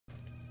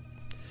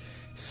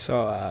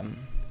So,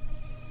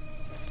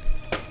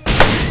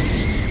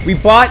 we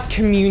bought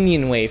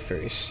communion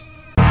wafers.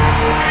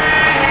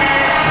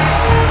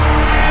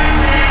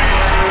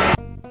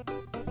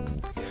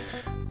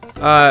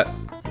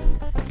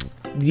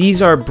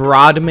 These are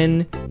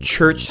Broadman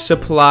Church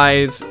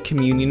Supplies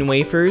communion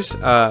wafers,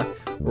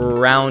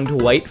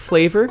 round white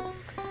flavor.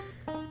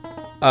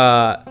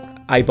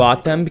 I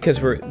bought them because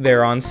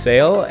they're on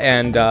sale,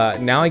 and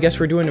now I guess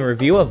we're doing a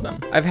review of them.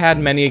 I've had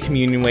many a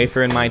communion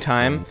wafer in my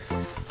time.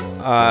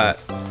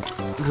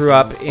 Grew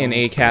up in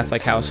a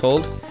Catholic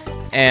household,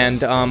 and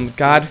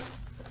God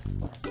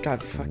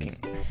fucking.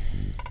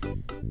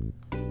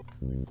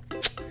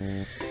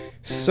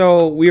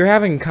 So we were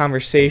having a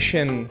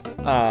conversation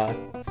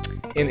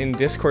in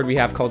Discord we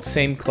have called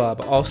Same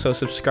Club. Also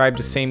subscribe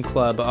to Same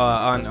Club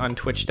on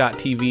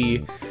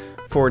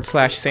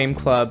twitch.tv/Same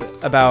Club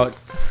about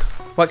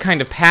what kind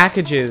of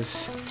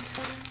packages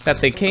that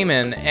they came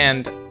in,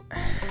 and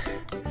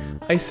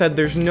I said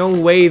there's no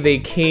way they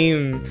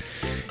came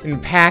in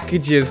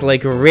packages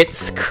like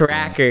Ritz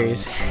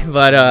crackers,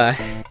 but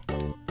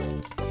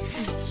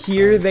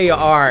here they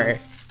are.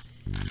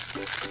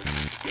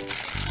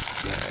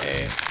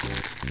 Alright,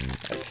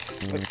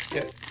 let's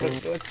get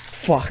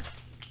fuck.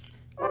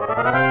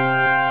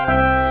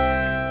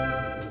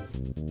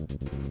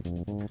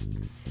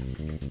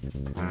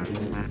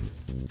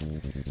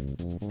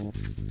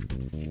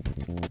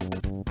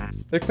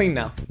 They're clean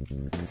now.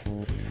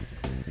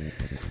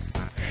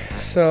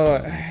 So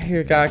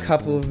here, got a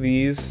couple of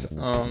these.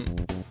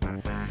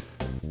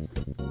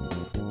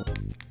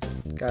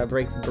 Gotta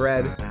break the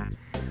bread.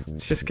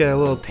 Let's just get a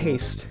little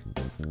taste.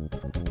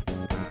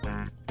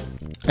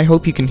 I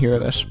hope you can hear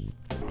this.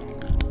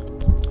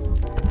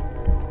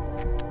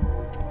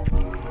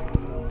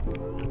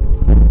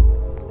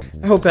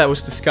 I hope that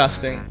was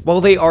disgusting.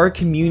 While they are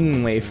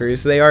communion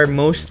wafers, they are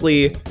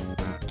mostly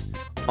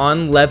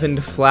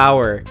unleavened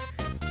flour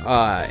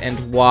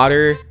and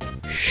water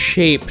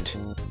shaped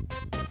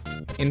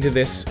into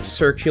this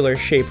circular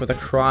shape with a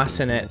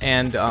cross in it,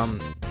 and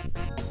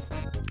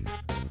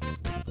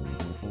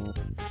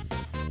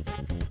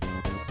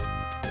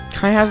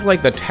kind of has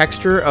like the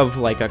texture of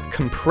like a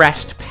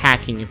compressed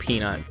packing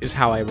peanut is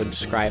how I would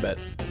describe it,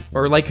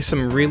 or like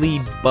some really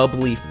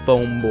bubbly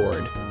foam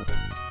board.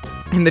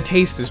 And the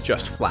taste is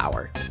just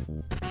flour.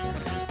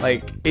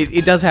 Like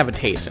it does have a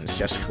taste, and it's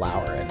just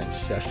flour, and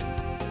it's just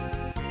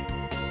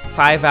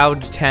 5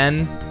 out of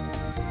 10.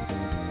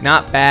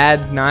 Not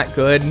bad, not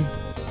good.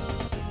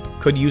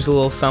 Could use a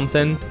little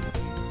something.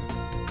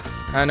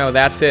 I don't know,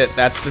 that's it.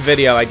 That's the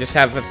video. I just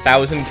have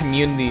 1,000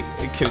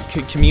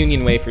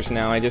 communion wafers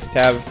now. I just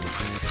have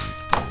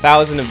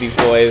 1,000 of these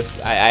boys.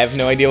 I have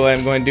no idea what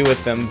I'm going to do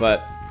with them,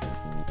 but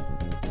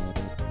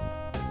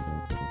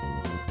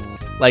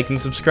like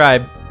and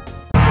subscribe.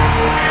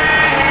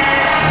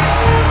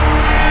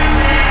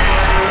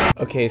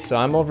 Okay, so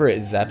I'm over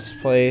at Zepp's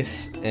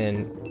place,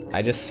 and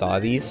I just saw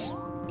these,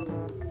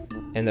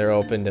 and they're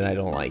opened, and I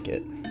don't like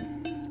it.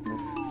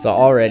 So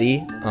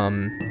already,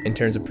 in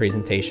terms of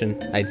presentation,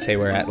 I'd say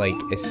we're at like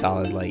a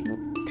solid like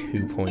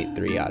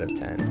 2.3 out of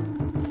 10.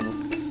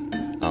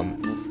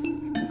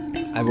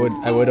 I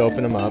would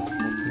open them up,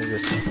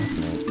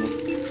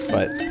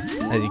 but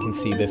as you can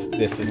see,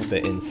 this is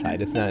the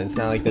inside. It's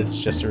not like this is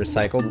just a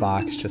recycled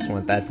box. Just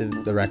want that to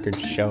the record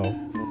to show.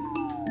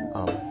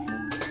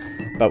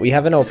 But we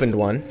haven't opened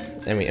one,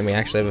 and we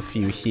actually have a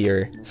few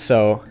here.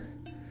 So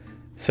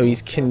he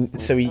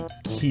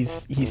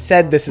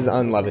said this is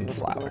unleavened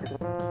flour.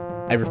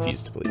 I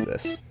refuse to believe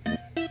this.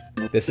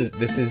 This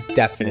is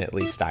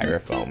definitely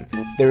styrofoam.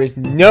 There is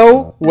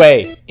no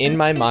way in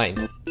my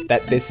mind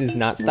that this is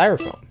not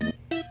styrofoam.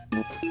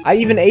 I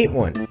even ate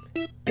one.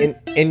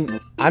 And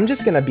I'm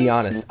just gonna be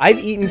honest, I've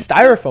eaten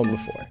styrofoam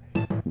before.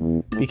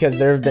 Because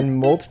there have been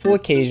multiple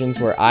occasions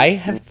where I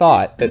have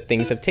thought that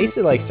things have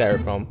tasted like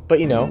styrofoam, but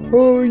you know,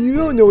 oh, you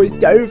don't know what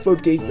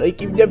styrofoam tastes like,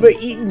 you've never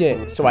eaten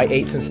it. So I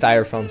ate some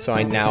styrofoam, so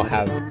I now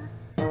have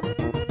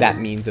that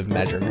means of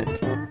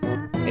measurement.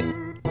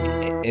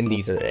 And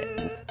these are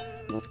it.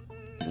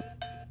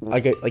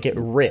 Like it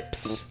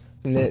rips,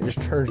 and then it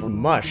just turns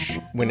mush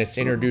when it's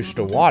introduced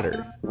to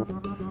water.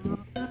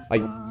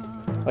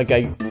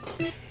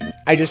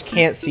 I just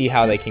can't see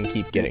how they can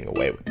keep getting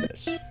away with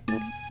this.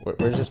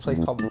 Where's this place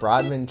called?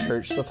 Broadman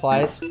Church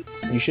Supplies?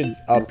 You should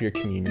up your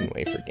communion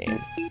wafer game.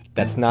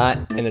 That's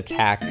not an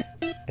attack,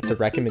 it's a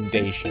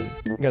recommendation.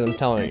 Because I'm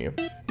telling you,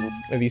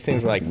 if these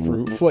things were like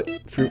fruit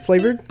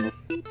flavored,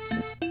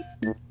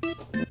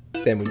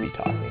 then we'd be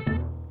talking.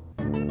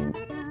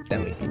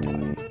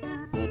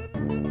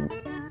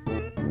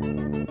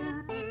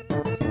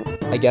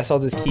 I guess I'll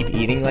just keep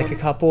eating like a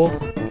couple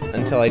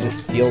until I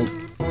just feel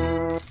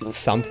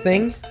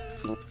something.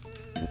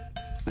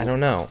 I don't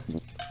know.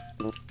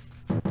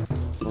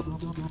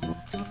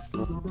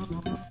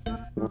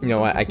 You know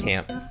what? I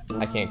can't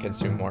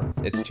consume more.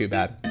 It's too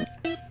bad.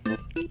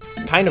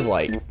 Kind of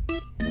like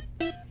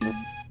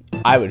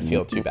I would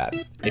feel too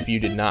bad if you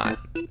did not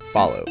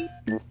follow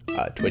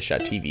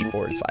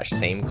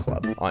twitch.tv/Same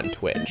Club on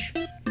Twitch.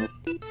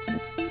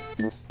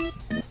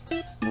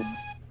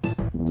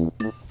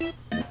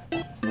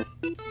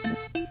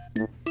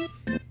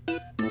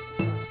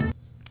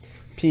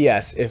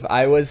 P.S. If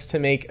I was to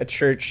make a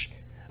church,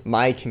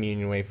 my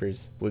communion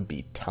wafers would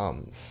be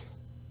Tums.